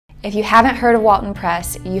If you haven't heard of Walton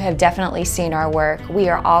Press, you have definitely seen our work. We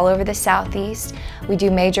are all over the Southeast. We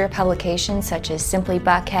do major publications such as Simply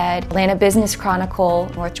Buckhead, Atlanta Business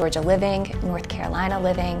Chronicle, North Georgia Living, North Carolina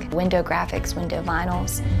Living, window graphics, window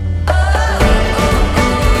vinyls.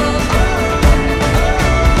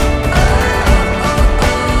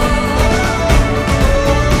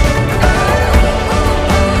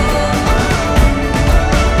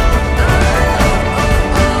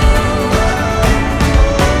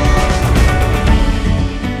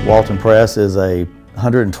 Walton Press is a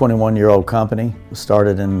 121-year-old company.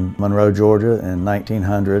 Started in Monroe, Georgia in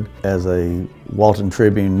 1900 as a Walton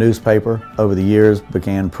Tribune newspaper. Over the years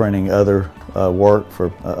began printing other work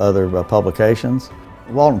for other publications.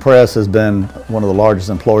 Walton Press has been one of the largest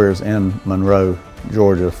employers in Monroe,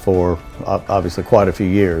 Georgia for obviously quite a few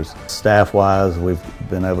years. Staff-wise, we've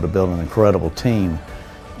been able to build an incredible team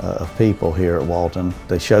of people here at Walton.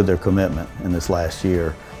 They showed their commitment in this last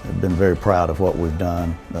year. I've been very proud of what we've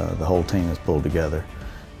done. The whole team has pulled together.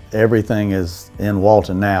 Everything is in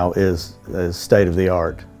Walton now is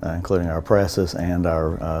state-of-the-art, including our presses and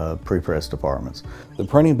our pre-press departments. The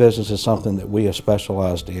printing business is something that we have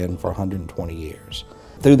specialized in for 120 years.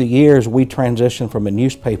 Through the years, we transitioned from a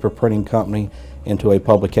newspaper printing company into a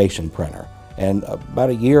publication printer. And about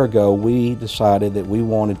a year ago, we decided that we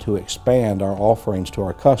wanted to expand our offerings to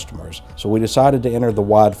our customers. So we decided to enter the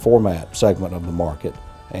wide format segment of the market.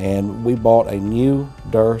 And we bought a new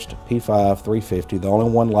Durst P5 350, the only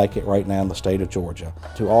one like it right now in the state of Georgia,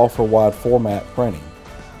 to offer wide format printing.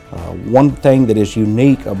 One thing that is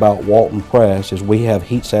unique about Walton Press is we have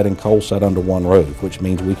heat set and cold set under one roof, which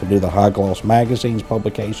means we can do the high gloss magazines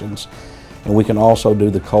publications, and we can also do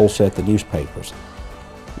the cold set the newspapers.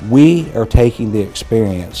 We are taking the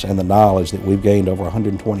experience and the knowledge that we've gained over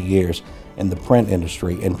 120 years in the print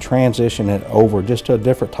industry and transition it over just to a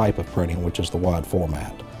different type of printing, which is the wide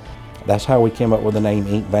format. That's how we came up with the name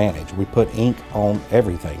Ink Vantage. We put ink on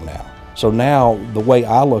everything now. So now the way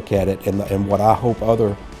I look at it and what I hope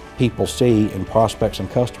other people see and prospects and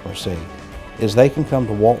customers see is they can come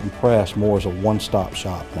to Walton Press more as a one-stop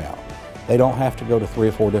shop now. They don't have to go to 3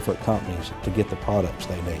 or 4 different companies to get the products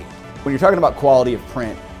they need. When you're talking about quality of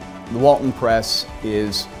print, the Walton Press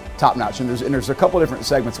is top-notch, and there's a couple different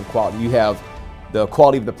segments of quality. You have the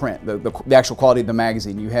quality of the print, the actual quality of the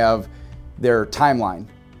magazine. You have their timeline,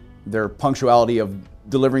 their punctuality of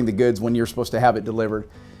delivering the goods when you're supposed to have it delivered,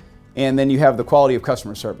 and then you have the quality of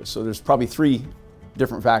customer service. So there's probably 3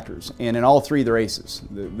 different factors, and in all 3 they're aces.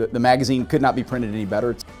 The magazine could not be printed any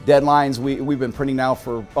better. Deadlines, we've been printing now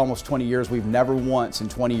for almost 20 years. We've never once in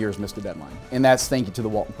 20 years missed a deadline, and that's thank you to the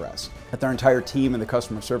Walton Press. But their entire team in the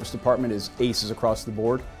customer service department is aces across the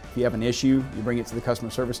board. If you have an issue, you bring it to the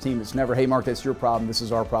customer service team. It's never, hey Mark, that's your problem, this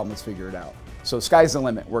is our problem, let's figure it out. So sky's the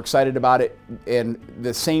limit. We're excited about it, and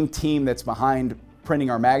the same team that's behind printing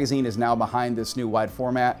our magazine is now behind this new wide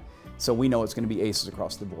format, so we know it's going to be aces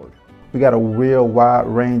across the board. We got a real wide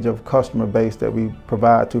range of customer base that we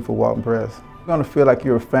provide to for Walton Press. You're going to feel like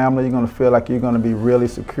you're a family. You're going to feel like you're going to be really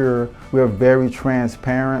secure. We're very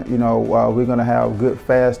transparent. You know, we're going to have good,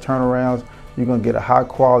 fast turnarounds. You're going to get a high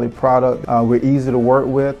quality product. We're easy to work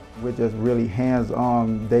with. We're just really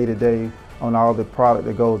hands-on day to day on all the product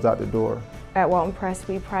that goes out the door. At Walton Press,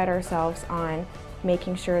 we pride ourselves on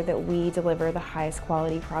making sure that we deliver the highest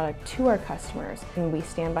quality product to our customers. And we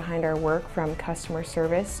stand behind our work, from customer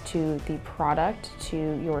service to the product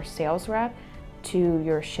to your sales rep to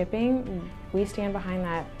your shipping. We stand behind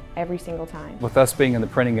that every single time. With us being in the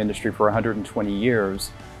printing industry for 120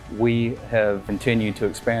 years, we have continued to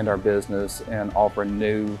expand our business and offer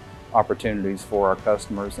new opportunities for our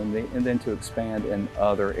customers, and then to expand in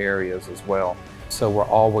other areas as well. So we're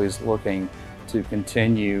always looking to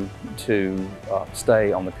continue to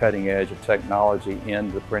stay on the cutting edge of technology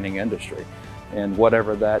in the printing industry. And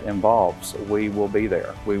whatever that involves, we will be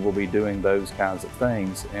there. We will be doing those kinds of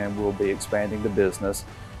things, and we'll be expanding the business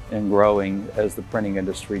and growing as the printing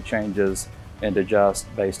industry changes and adjusts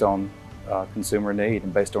based on consumer need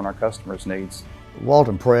and based on our customers' needs.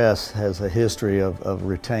 Walton Press has a history of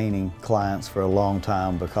retaining clients for a long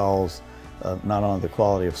time because of not only the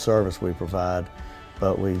quality of service we provide,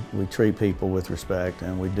 but we treat people with respect,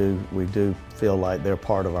 and we do feel like they're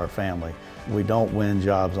part of our family. We don't win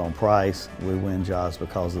jobs on price, we win jobs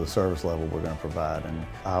because of the service level we're going to provide. And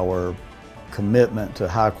our commitment to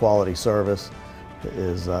high quality service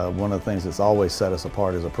is one of the things that's always set us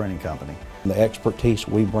apart as a printing company. The expertise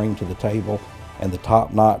we bring to the table and the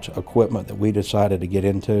top-notch equipment that we decided to get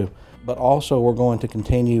into, but also we're going to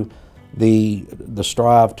continue the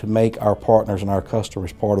strive to make our partners and our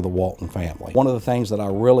customers part of the Walton family. One of the things that I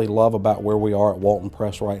really love about where we are at Walton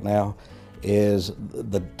Press right now is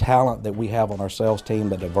the talent that we have on our sales team,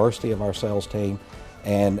 the diversity of our sales team,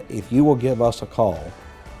 and if you will give us a call,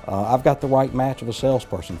 I've got the right match of a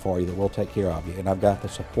salesperson for you that will take care of you, and I've got the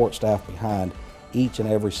support staff behind each and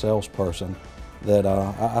every salesperson that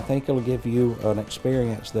I think it'll give you an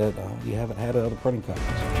experience that you haven't had at other printing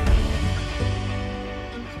companies.